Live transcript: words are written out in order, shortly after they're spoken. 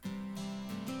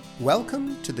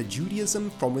Welcome to the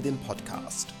Judaism from Within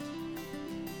podcast.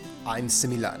 I'm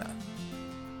Similana.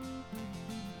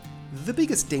 The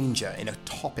biggest danger in a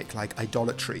topic like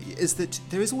idolatry is that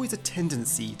there is always a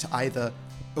tendency to either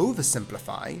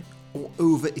oversimplify or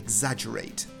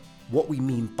over-exaggerate what we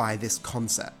mean by this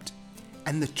concept.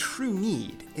 And the true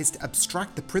need is to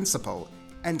abstract the principle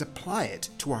and apply it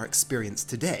to our experience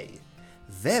today.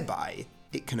 Thereby,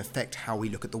 it can affect how we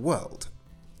look at the world.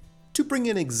 To bring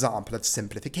an example of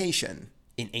simplification,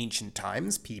 in ancient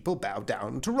times people bowed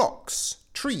down to rocks,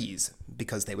 trees,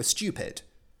 because they were stupid.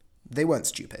 They weren't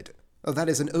stupid. That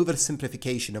is an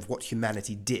oversimplification of what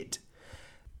humanity did.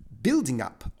 Building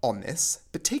up on this,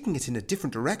 but taking it in a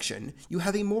different direction, you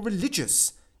have a more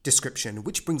religious description,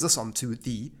 which brings us on to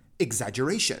the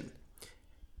exaggeration.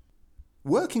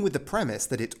 Working with the premise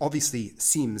that it obviously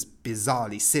seems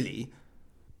bizarrely silly,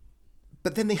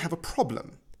 but then they have a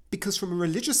problem. Because from a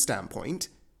religious standpoint,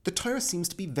 the Torah seems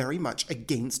to be very much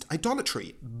against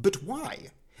idolatry. But why?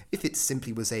 If it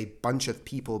simply was a bunch of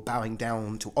people bowing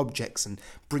down to objects and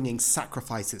bringing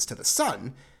sacrifices to the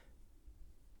sun,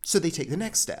 so they take the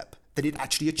next step, that it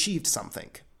actually achieved something.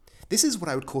 This is what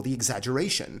I would call the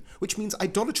exaggeration, which means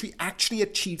idolatry actually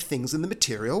achieved things in the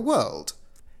material world.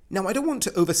 Now, I don't want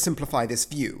to oversimplify this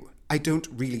view. I don't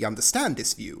really understand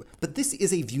this view, but this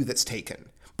is a view that's taken.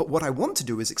 But what I want to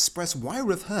do is express why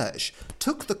Rav Hirsch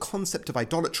took the concept of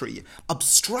idolatry,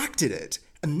 abstracted it,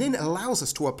 and then allows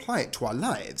us to apply it to our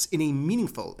lives in a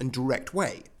meaningful and direct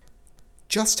way.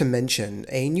 Just to mention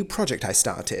a new project I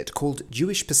started called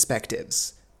Jewish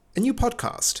Perspectives, a new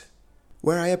podcast,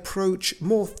 where I approach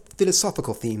more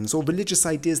philosophical themes or religious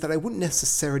ideas that I wouldn't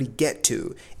necessarily get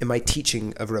to in my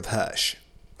teaching of Rav Hirsch.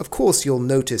 Of course, you'll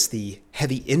notice the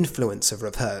heavy influence of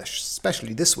Rav Hirsch,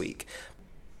 especially this week.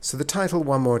 So the title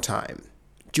one more time,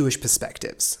 Jewish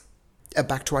Perspectives.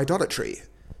 Back to idolatry.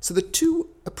 So the two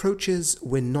approaches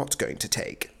we're not going to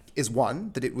take is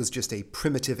one, that it was just a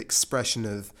primitive expression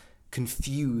of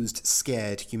confused,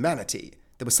 scared humanity.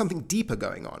 There was something deeper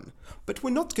going on. But we're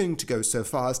not going to go so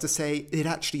far as to say it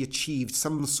actually achieved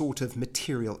some sort of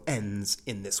material ends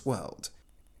in this world.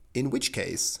 In which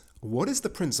case, what is the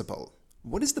principle?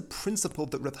 What is the principle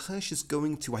that Rav Hirsch is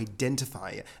going to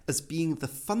identify as being the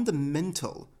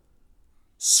fundamental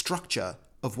structure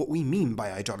of what we mean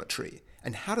by idolatry,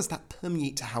 and how does that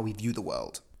permeate to how we view the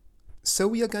world? So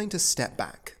we are going to step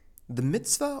back. The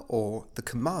mitzvah, or the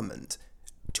commandment,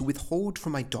 to withhold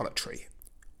from idolatry.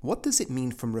 What does it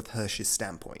mean from Rav Hirsch's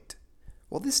standpoint?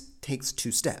 Well, this takes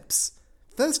two steps.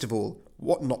 First of all,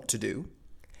 what not to do,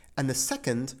 and the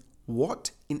second,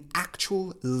 what in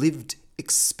actual lived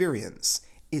experience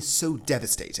is so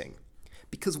devastating.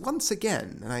 Because once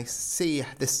again, and I say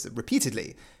this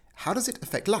repeatedly, how does it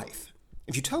affect life?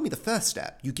 If you tell me the first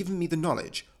step, you've given me the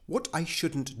knowledge, what I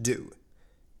shouldn't do,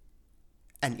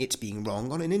 and it being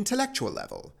wrong on an intellectual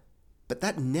level. But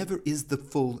that never is the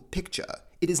full picture.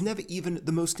 It is never even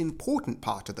the most important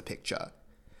part of the picture.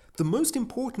 The most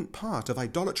important part of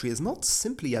idolatry is not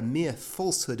simply a mere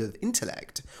falsehood of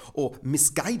intellect, or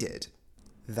misguided.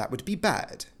 That would be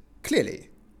bad. Clearly.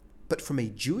 But from a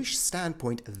Jewish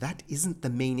standpoint, that isn't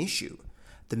the main issue.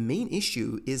 The main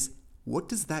issue is, what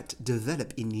does that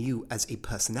develop in you as a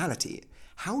personality?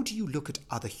 How do you look at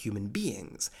other human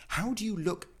beings? How do you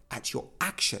look at your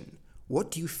action? What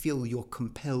do you feel you're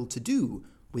compelled to do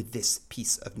with this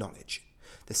piece of knowledge?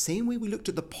 The same way we looked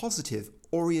at the positive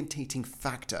orientating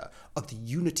factor of the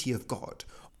unity of God,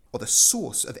 or the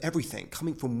source of everything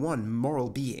coming from one moral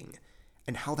being,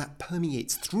 and how that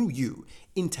permeates through you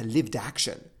into lived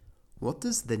action. What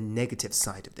does the negative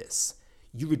side of this?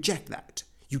 You reject that.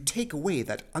 You take away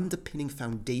that underpinning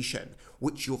foundation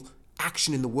which your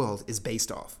action in the world is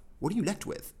based off. What are you left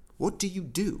with? What do you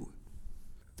do?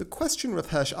 The question Rav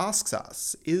Hirsch asks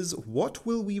us is, what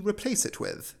will we replace it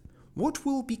with? What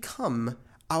will become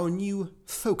our new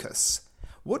focus?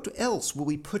 What else will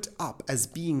we put up as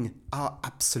being our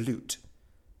absolute?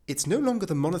 It's no longer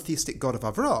the monotheistic God of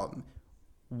Avraham.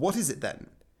 What is it then?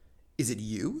 Is it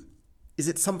you? Is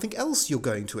it something else you're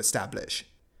going to establish?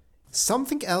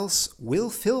 Something else will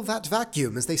fill that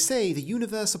vacuum. As they say, the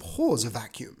universe abhors a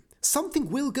vacuum. Something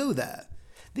will go there.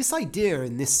 This idea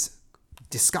in this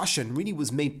discussion really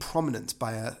was made prominent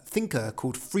by a thinker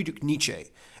called Friedrich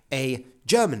Nietzsche, a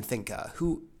German thinker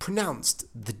who pronounced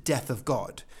the death of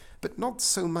God, but not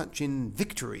so much in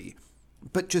victory,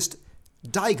 but just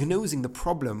diagnosing the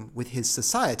problem with his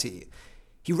society.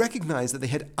 He recognized that they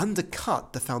had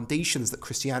undercut the foundations that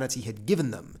Christianity had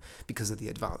given them because of the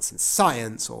advance in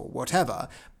science or whatever,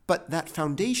 but that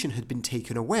foundation had been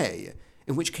taken away,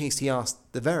 in which case he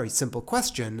asked the very simple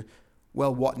question,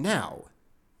 well, what now?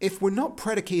 If we're not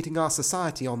predicating our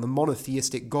society on the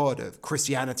monotheistic God of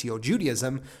Christianity or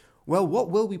Judaism, well, what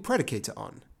will we predicate it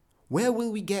on? Where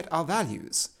will we get our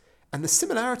values? And the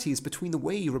similarities between the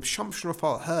way Reb Shimshon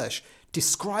Raphael Hirsch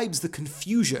describes the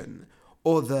confusion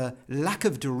or the lack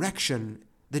of direction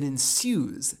that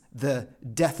ensues the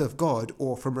death of God,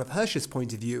 or from Reb Hirsch's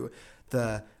point of view,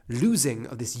 the losing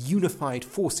of this unified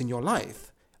force in your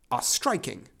life, are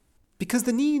striking. Because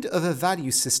the need of a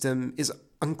value system is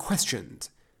unquestioned.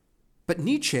 But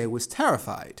Nietzsche was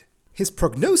terrified. His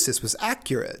prognosis was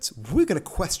accurate. We're going to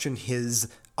question his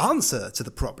answer to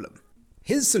the problem.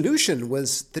 His solution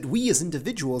was that we as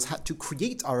individuals had to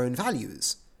create our own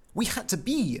values. We had to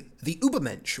be the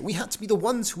Übermensch. We had to be the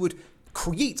ones who would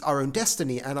create our own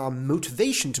destiny and our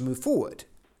motivation to move forward.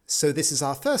 So this is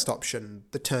our first option,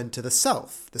 the turn to the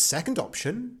self. The second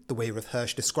option, the way Reb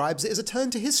Hirsch describes it, is a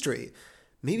turn to history.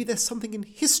 Maybe there's something in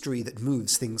history that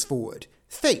moves things forward.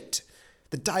 Fate,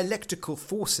 the dialectical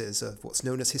forces of what's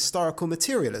known as historical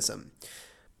materialism.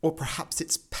 Or perhaps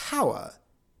it's power,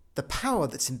 the power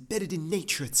that's embedded in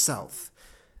nature itself.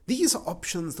 These are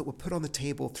options that were put on the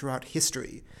table throughout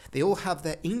history. They all have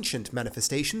their ancient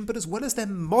manifestation, but as well as their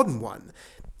modern one.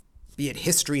 Be it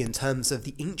history in terms of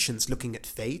the ancients looking at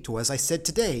fate, or as I said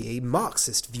today, a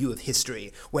Marxist view of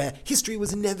history, where history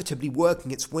was inevitably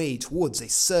working its way towards a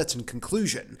certain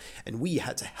conclusion, and we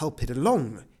had to help it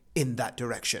along in that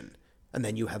direction. And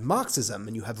then you have Marxism,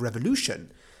 and you have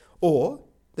revolution. Or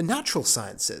the natural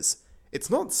sciences. It's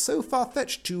not so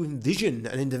far-fetched to envision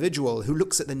an individual who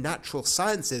looks at the natural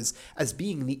sciences as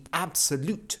being the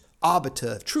absolute arbiter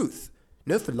of truth.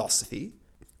 No philosophy,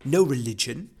 no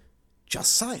religion,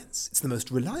 just science. It's the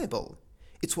most reliable.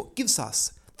 It's what gives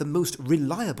us the most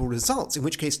reliable results, in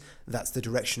which case that's the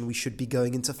direction we should be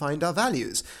going in to find our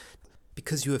values.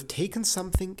 Because you have taken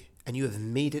something and you have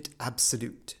made it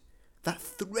absolute. That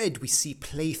thread we see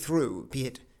play through, be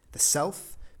it the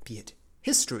self, be it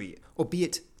history, or be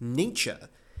it nature,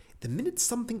 the minute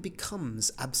something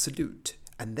becomes absolute,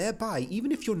 and thereby,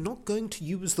 even if you're not going to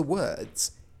use the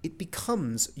words, it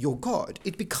becomes your God.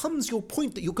 It becomes your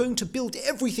point that you're going to build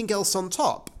everything else on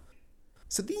top.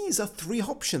 So these are three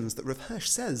options that Reb Hirsch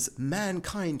says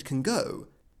mankind can go.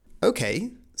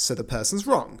 Okay, so the person's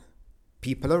wrong.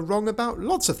 People are wrong about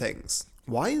lots of things.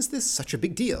 Why is this such a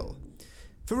big deal?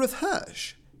 For Reb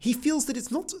Hirsch, he feels that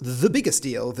it's not the biggest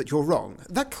deal that you're wrong.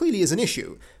 That clearly is an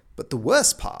issue. But the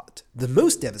worst part, the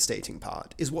most devastating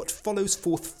part, is what follows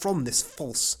forth from this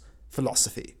false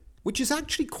philosophy, which is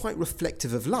actually quite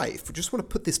reflective of life. I just want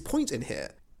to put this point in here.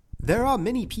 There are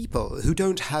many people who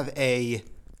don't have a,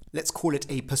 let's call it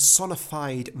a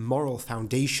personified moral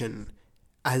foundation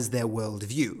as their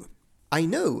worldview. I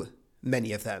know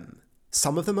many of them.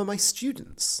 Some of them are my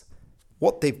students.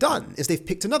 What they've done is they've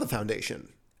picked another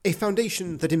foundation. A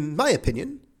foundation that, in my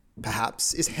opinion,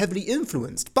 perhaps is heavily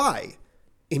influenced by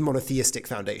a monotheistic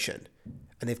foundation.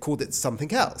 And they've called it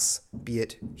something else, be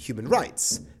it human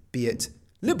rights, be it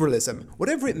liberalism,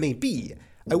 whatever it may be.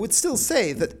 I would still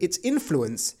say that its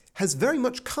influence has very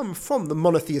much come from the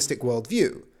monotheistic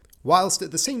worldview. Whilst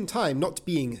at the same time not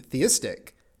being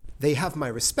theistic, they have my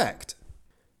respect.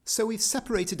 So we've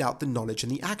separated out the knowledge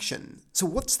and the action. So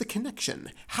what's the connection?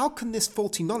 How can this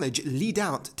faulty knowledge lead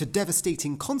out to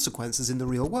devastating consequences in the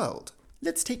real world?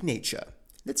 Let's take nature.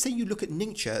 Let's say you look at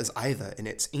nature as either in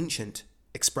its ancient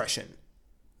expression,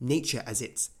 nature as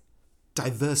its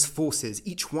diverse forces,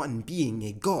 each one being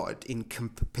a god in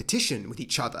competition with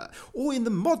each other, or in the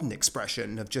modern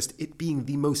expression of just it being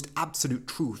the most absolute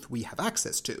truth we have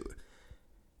access to.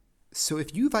 So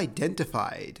if you've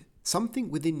identified something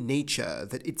within nature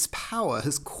that its power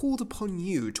has called upon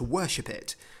you to worship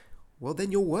it, well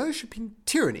then you're worshipping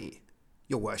tyranny,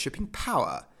 you're worshipping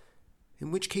power,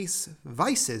 in which case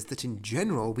vices that in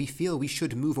general we feel we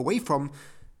should move away from,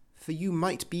 for you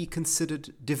might be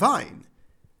considered divine,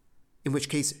 in which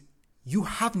case you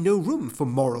have no room for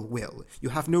moral will, you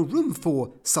have no room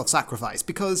for self-sacrifice,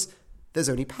 because there's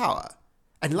only power.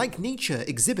 And like nature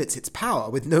exhibits its power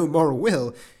with no moral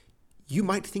will, you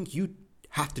might think you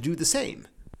have to do the same.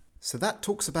 So that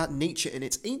talks about nature in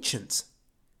its ancient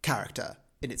character.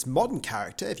 In its modern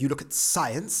character, if you look at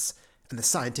science, and the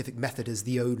scientific method is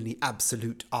the only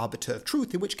absolute arbiter of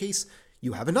truth, in which case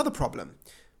you have another problem.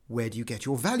 Where do you get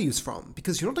your values from?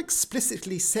 Because you're not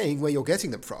explicitly saying where you're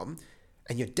getting them from,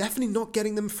 and you're definitely not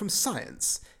getting them from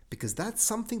science, because that's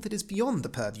something that is beyond the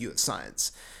purview of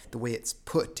science. The way it's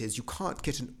put is you can't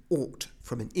get an ought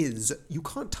from an is. You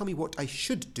can't tell me what I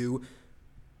should do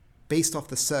based off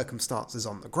the circumstances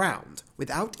on the ground,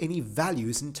 without any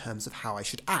values in terms of how I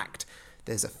should act.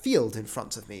 There's a field in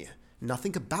front of me.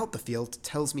 Nothing about the field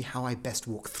tells me how I best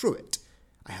walk through it.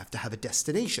 I have to have a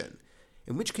destination.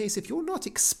 In which case, if you're not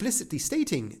explicitly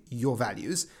stating your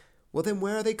values, well then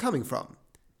where are they coming from?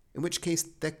 In which case,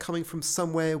 they're coming from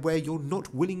somewhere where you're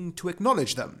not willing to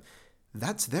acknowledge them.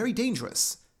 That's very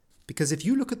dangerous. Because if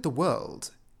you look at the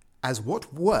world as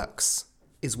what works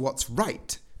is what's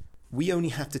right, we only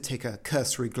have to take a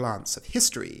cursory glance of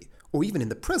history, or even in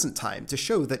the present time, to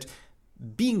show that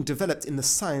being developed in the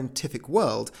scientific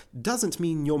world doesn't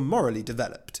mean you're morally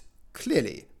developed.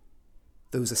 Clearly,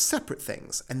 those are separate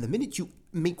things, and the minute you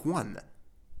make one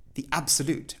the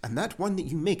absolute, and that one that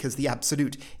you make as the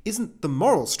absolute isn't the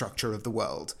moral structure of the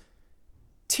world,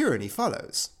 tyranny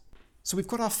follows. So we've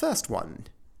got our first one,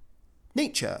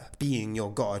 nature being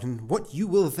your God, and what you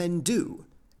will then do,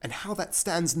 and how that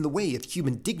stands in the way of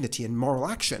human dignity and moral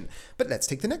action. But let's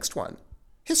take the next one,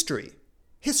 history.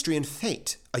 History and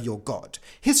fate are your God.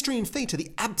 History and fate are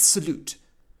the absolute.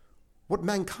 What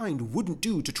mankind wouldn't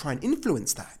do to try and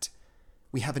influence that.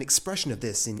 We have an expression of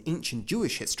this in ancient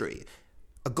Jewish history,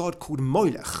 a god called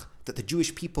Molech that the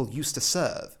Jewish people used to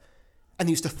serve, and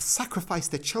they used to sacrifice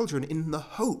their children in the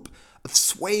hope of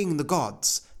swaying the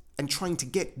gods and trying to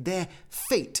get their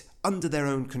fate under their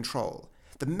own control.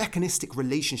 The mechanistic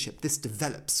relationship this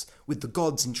develops with the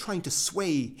gods in trying to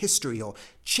sway history or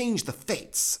change the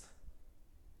fates.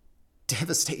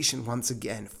 Devastation once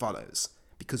again follows,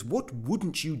 because what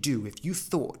wouldn't you do if you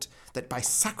thought that by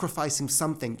sacrificing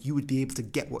something you would be able to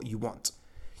get what you want?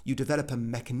 You develop a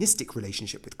mechanistic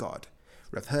relationship with God.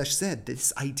 Rav Hirsch said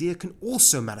this idea can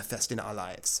also manifest in our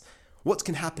lives. What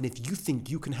can happen if you think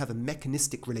you can have a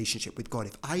mechanistic relationship with God?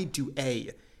 If I do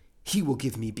A, He will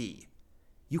give me B.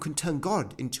 You can turn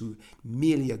God into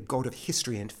merely a God of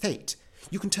history and fate.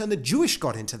 You can turn the Jewish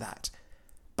God into that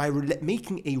by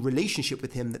making a relationship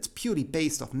with Him that's purely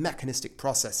based off mechanistic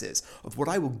processes of what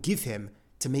I will give Him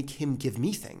to make Him give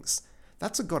me things.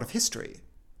 That's a God of history.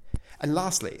 And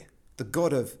lastly, the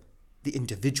God of the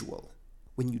individual.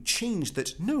 When you change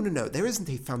that, no, there isn't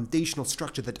a foundational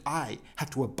structure that I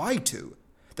have to abide to,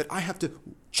 that I have to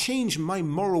change my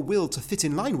moral will to fit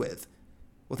in line with,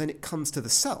 well then it comes to the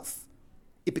self.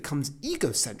 It becomes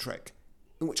egocentric,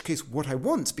 in which case what I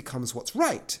want becomes what's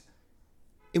right.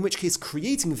 In which case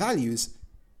creating values,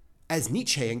 as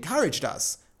Nietzsche encouraged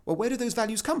us, well, where do those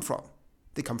values come from?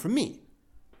 They come from me.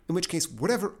 In which case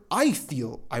whatever I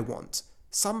feel I want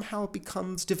somehow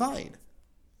becomes divine.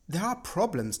 There are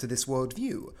problems to this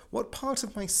worldview. What part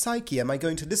of my psyche am I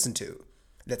going to listen to?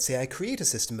 Let's say I create a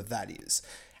system of values.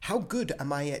 How good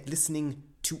am I at listening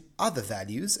to other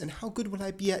values, and how good will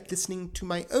I be at listening to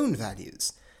my own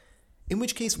values? In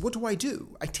which case, what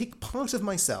do? I take part of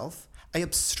myself, I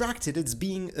abstract it as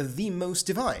being the most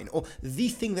divine, or the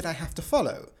thing that I have to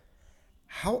follow.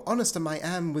 How honest am I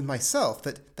with myself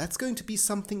that that's going to be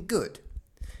something good?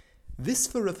 This,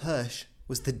 for Rav Hirsch,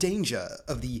 was the danger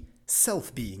of the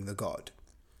self being the God.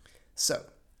 So,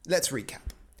 let's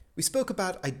recap. We spoke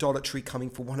about idolatry coming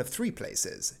from one of three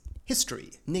places: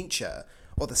 history, nature,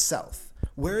 or the self.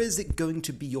 Where is it going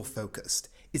to be your focus?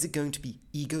 Is it going to be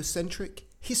egocentric,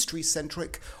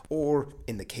 history-centric, or,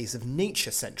 in the case of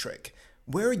nature-centric?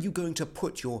 Where are you going to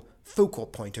put your focal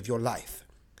point of your life?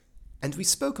 And we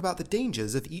spoke about the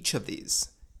dangers of each of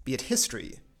these, be it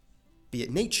history, be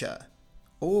it nature,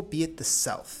 or be it the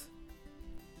self.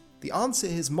 The answer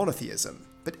is monotheism,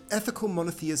 but ethical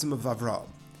monotheism of Avraham.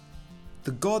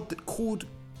 The God that called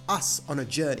us on a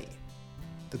journey.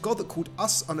 The God that called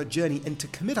us on a journey and to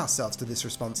commit ourselves to this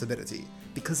responsibility,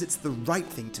 because it's the right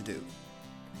thing to do.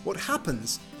 What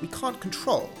happens, we can't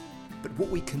control, but what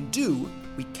we can do,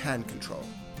 we can control.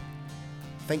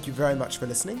 Thank you very much for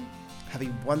listening. Have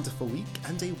a wonderful week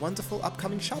and a wonderful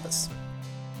upcoming Shabbos.